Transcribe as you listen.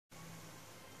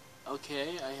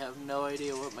Okay, I have no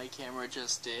idea what my camera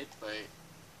just did, but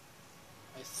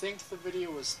I think the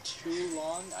video was too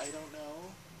long, I don't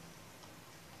know.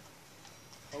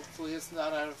 Hopefully it's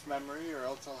not out of memory, or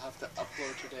else I'll have to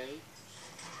upload today.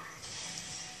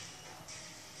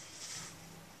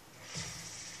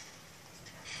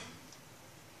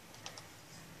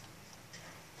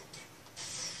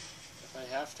 If I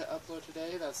have to upload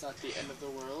today, that's not the end of the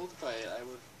world, but I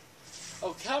would...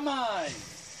 Oh, come on!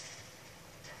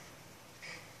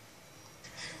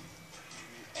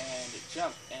 And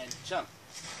jump, and jump.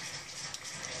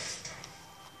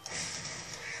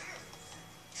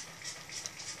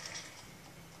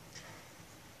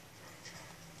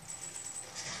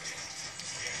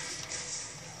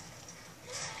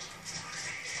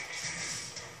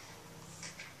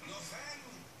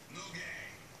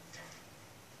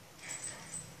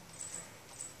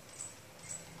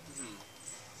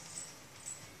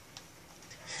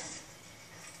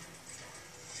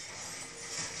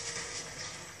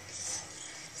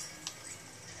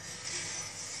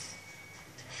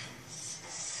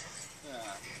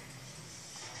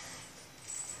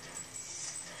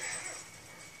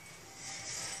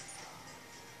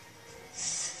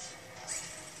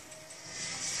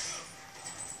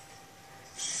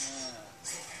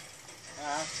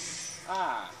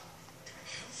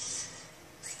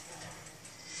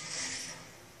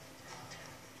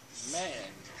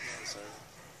 Man, those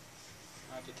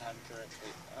are not to time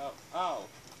correctly. Oh,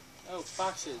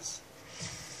 foxes.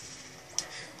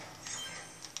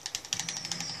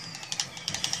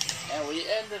 And we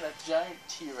end in a giant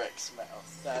T-Rex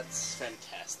mouth. That's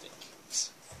fantastic.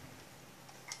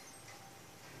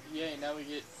 Yay, now we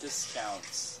get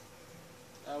discounts.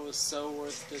 That was so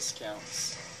worth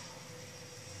discounts.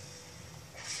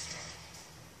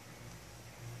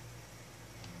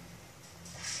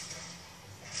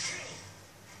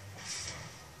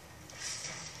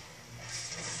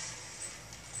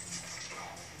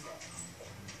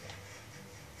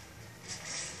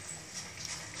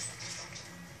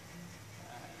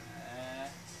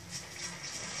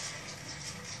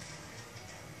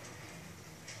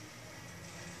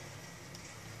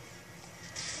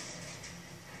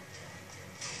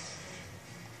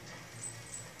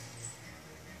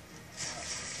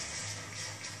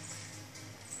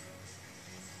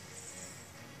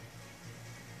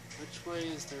 Which way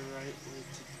is the right way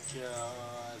to go?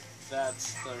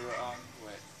 That's the wrong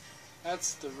way.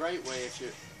 That's the right way if you're,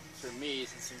 for me,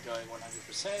 since I'm going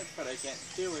 100%, but I can't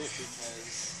do it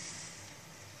because...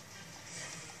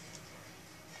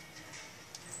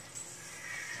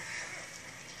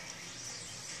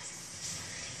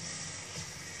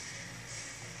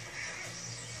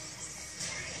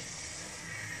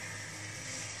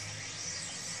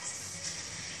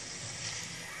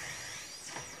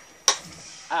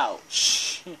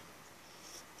 Ouch.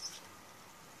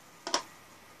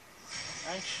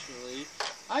 Actually,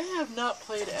 I have not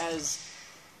played as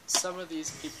some of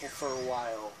these people for a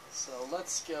while, so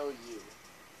let's go you.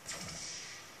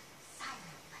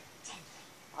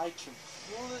 I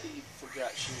completely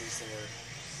forgot she was there.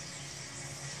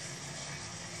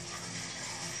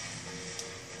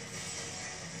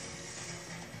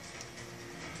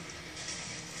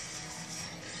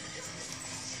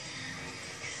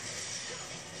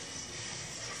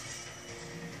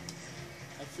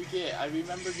 I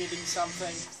remember getting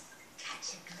something.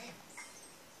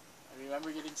 I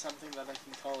remember getting something that I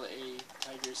can call a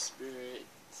tiger spirit.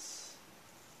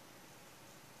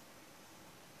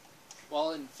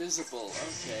 While invisible,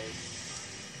 okay.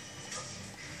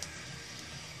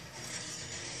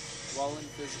 While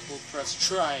invisible, press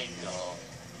triangle.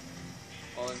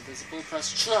 While invisible,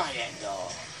 press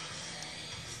triangle.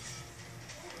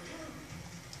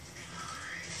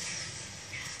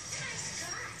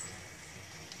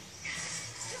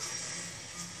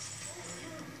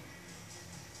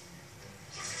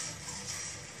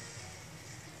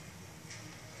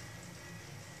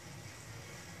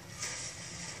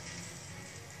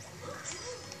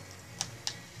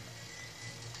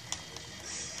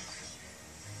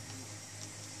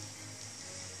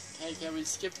 Hey, can we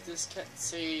skip this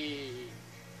cutscene?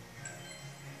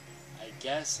 I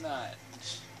guess not.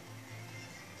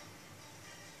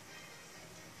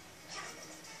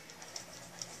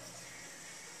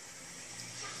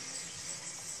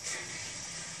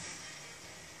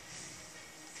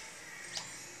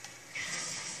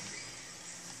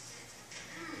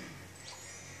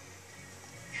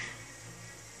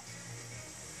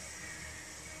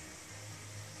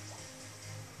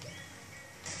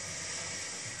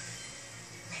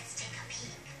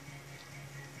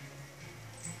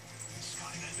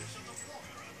 Skylanders of the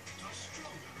water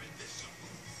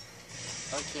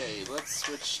Okay, let's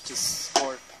switch to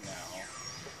Scorp now.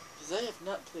 Because I have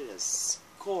not played a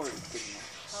Scorp in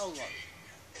how long?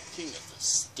 King of the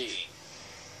Sting.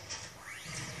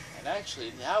 And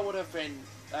actually, that would have been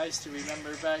nice to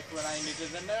remember back when I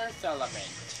needed an Earth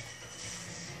element.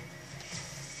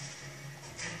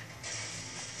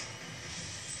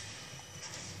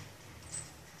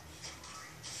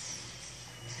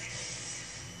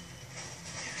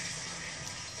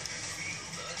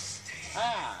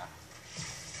 Ah!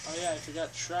 Oh yeah, I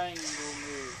forgot triangle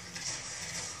move.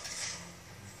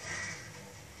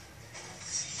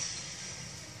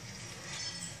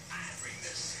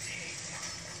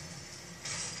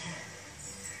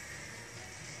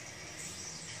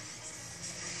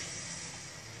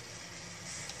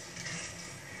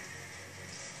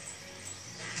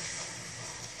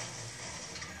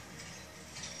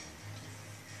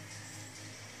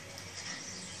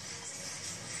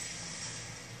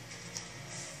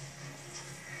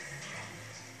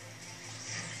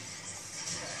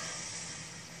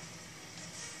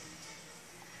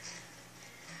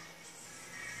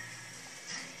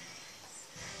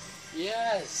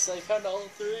 Yes, I found all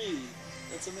three.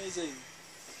 That's amazing.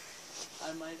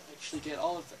 I might actually get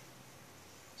all of them.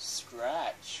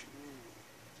 Scratch. Ooh.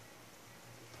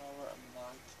 Power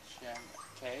unlocked gem.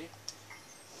 Okay.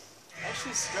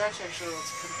 Actually, Scratch actually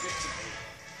looks pretty good to me.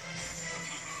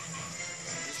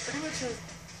 It's pretty much a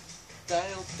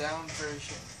dialed down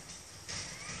version.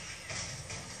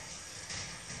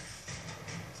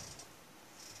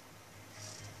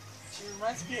 She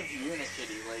reminds me of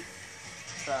Unikitty, like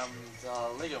from the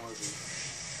Lego movie.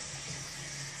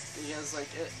 Because like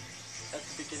at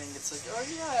the beginning it's like, oh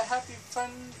yeah, happy fun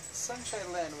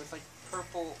sunshine land with like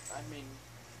purple,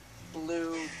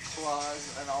 blue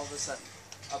claws, and all of a sudden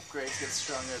upgrades get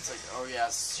stronger. It's like, oh yeah,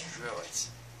 screw it.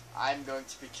 I'm going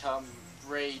to become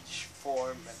rage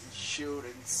form and shoot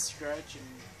and scratch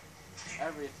and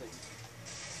everything.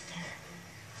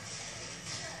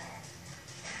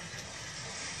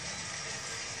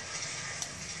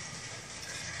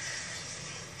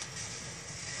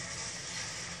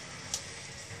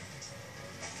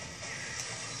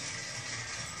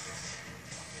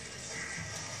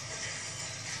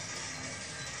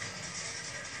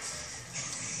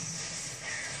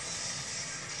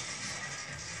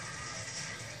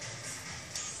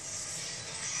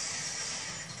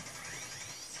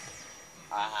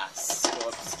 Ah,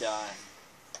 Scorp's gone.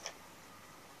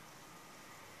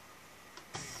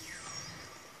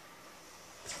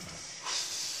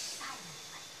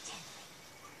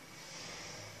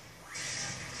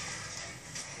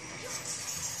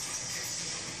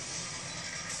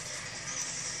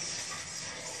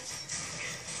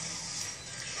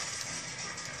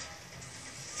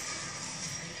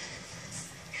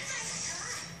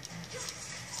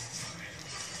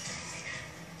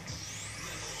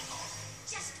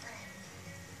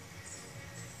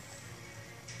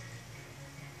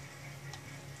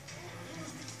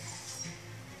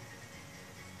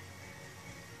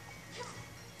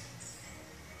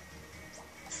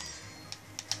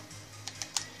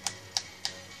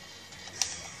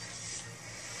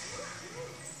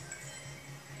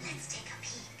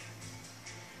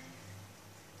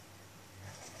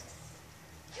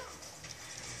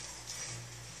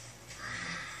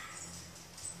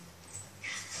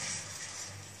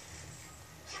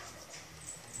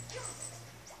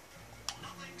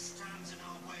 Nothing stands in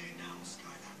our way now,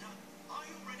 Skylander. Are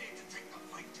you ready to take the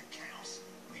fight to Chaos?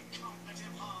 We can't let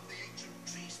him harm the ancient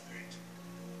tree spirit.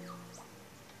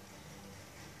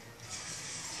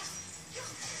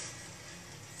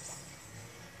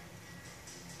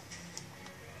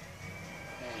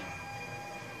 Hey.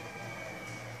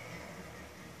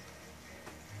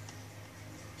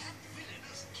 That villain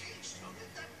has caged her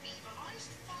with that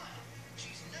evilized fire.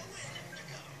 She's nowhere left to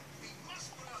go. We must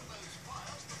put out those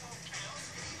fires before Chaos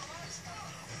evilize her.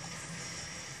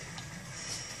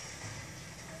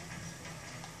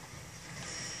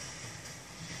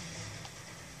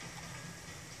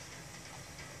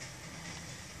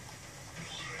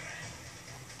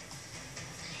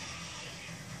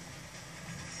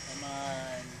 Come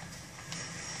on.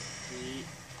 3,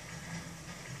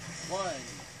 1,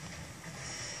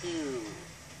 2,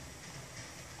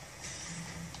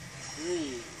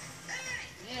 3.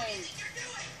 Hey! What do you think you're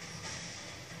doing?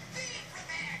 Be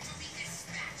prepared to be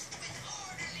dispatched with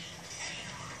orderly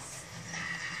chaos.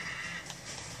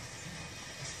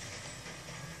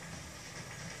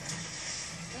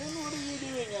 And what are you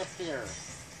doing up here?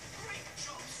 Great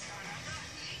job, Skylander.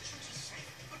 The ancient is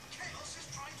safe, but Chaos is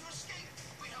trying to escape.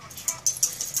 We have a chance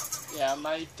to stop him. Yeah,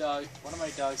 my dog, one of my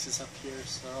dogs is up here,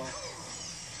 so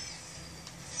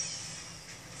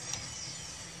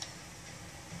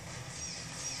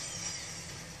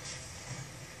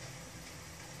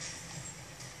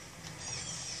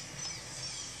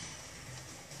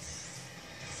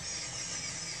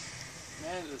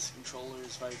this controller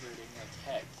is vibrating like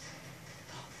heck.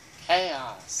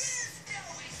 Chaos!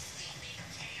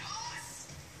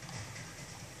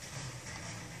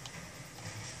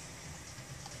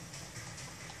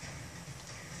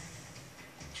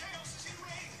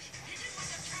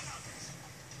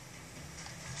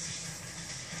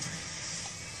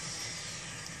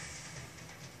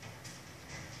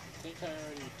 I think I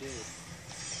already did.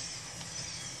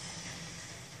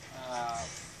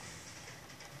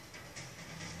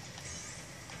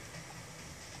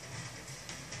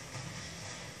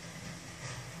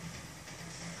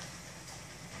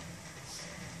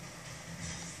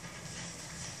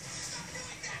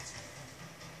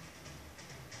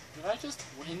 Did I just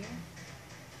win?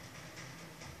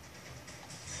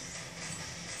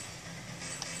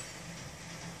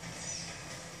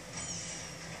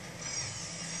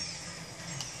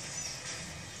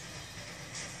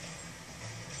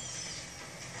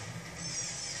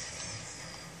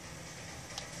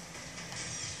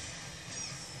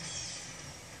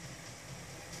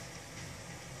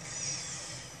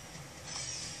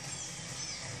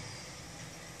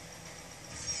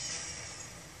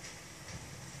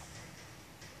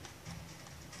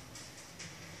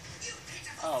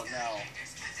 Oh no.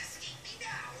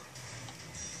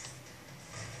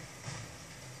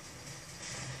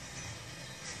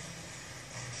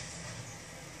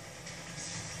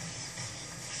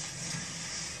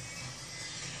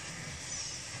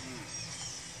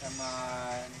 Come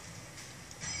on.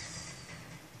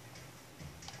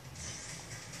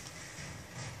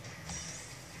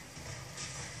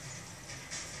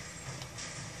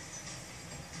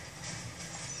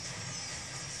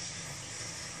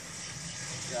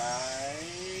 Die.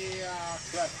 Ah,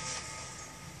 crap.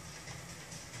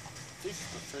 This is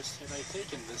the first hit I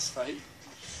take in this fight.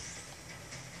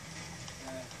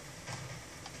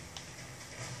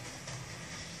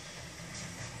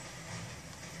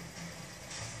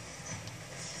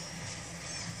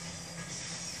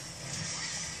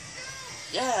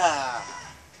 Yeah!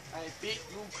 I beat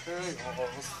Luke.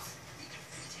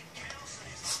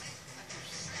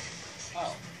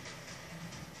 Oh.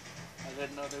 I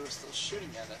didn't know they were still shooting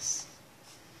at us.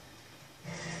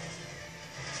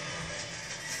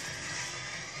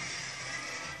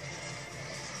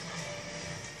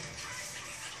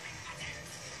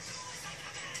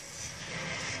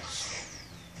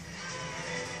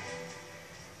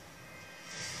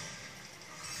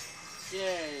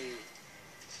 Yay!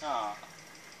 Ah.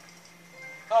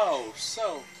 Oh,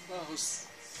 so close.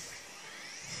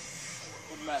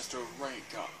 Would master rank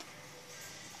up.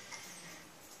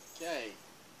 Okay.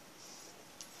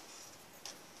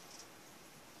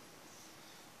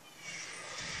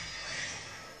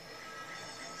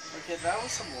 Okay, that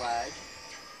was some lag.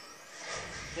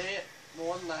 Okay,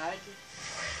 more lag.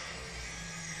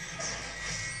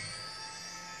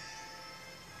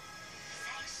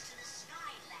 Thanks to the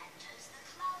Skylanders, the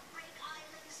Cloudbreak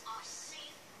Islands are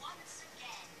safe once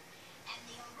again, and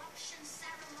the eruption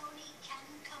ceremony can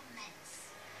commence.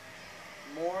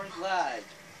 More lag.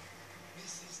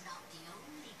 This is not the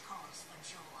only cause for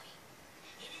joy.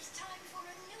 It is time for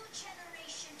a new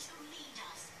generation to lead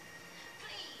us.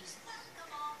 Please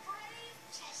welcome our brave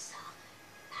Tessa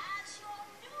as your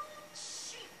new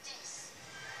chiefess.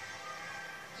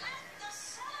 Let the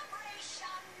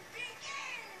celebration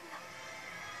begin!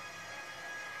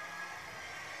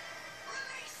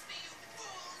 Release me, you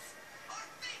fools, or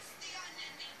face the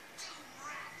unending doom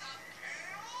wrath of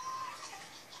chaos!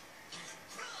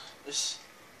 This.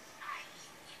 I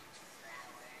yield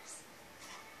flowers.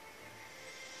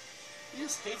 He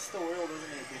just hates the world,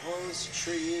 doesn't he? Before it was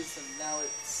trees, and now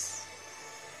it's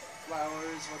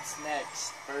flowers. What's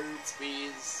next? Birds,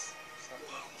 bees. Something.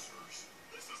 Wowzers,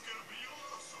 this is gonna be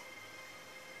awesome.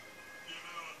 You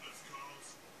know what this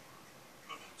calls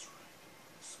for? Oh, that's right.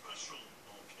 Special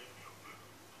volcano boom.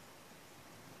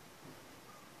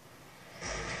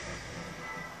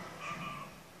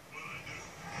 What'd I do?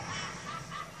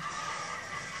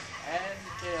 And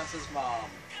Chaos's mom.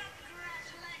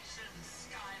 Congratulations,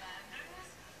 Skylanders!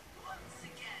 Once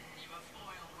again, you have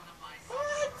foiled one of my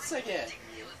Once again.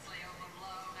 ridiculously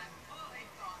overblown and fully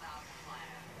thought out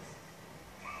plans.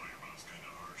 Wow, your mom's kinda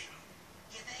harsh, huh?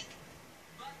 You think?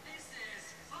 But this is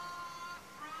far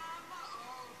from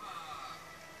over.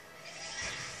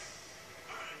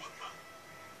 Hey, what the?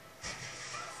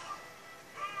 Tessa!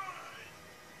 Hey!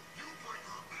 You bring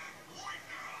her back right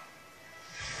now!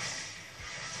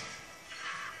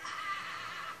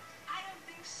 I don't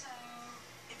think so.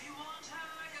 If you want her,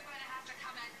 you're going to have to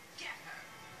come and get her.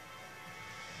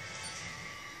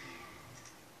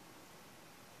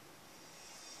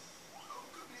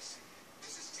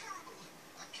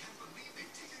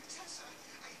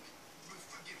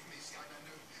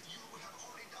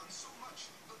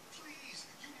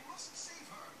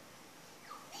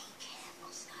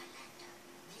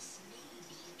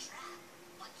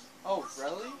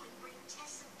 Really? Go and bring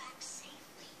Tessa back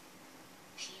safely.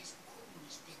 She has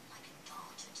always been like a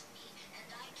daughter to me, and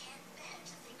I can't bear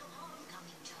to think of harm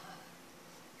coming to her.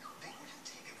 They would have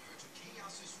taken her to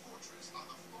Chaos's fortress on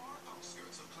the far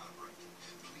outskirts of Cloudbreak.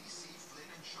 Please see Flynn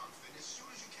and Sharkfin as soon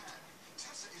as you can.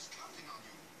 Tessa is counting on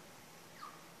you.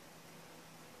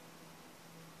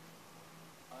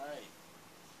 Alright.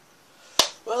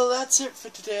 Well, that's it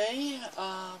for today.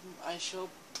 I shall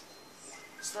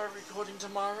start recording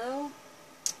tomorrow.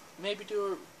 Maybe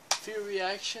do a few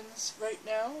reactions right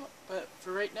now. But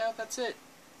for right now, that's it.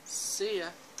 See ya.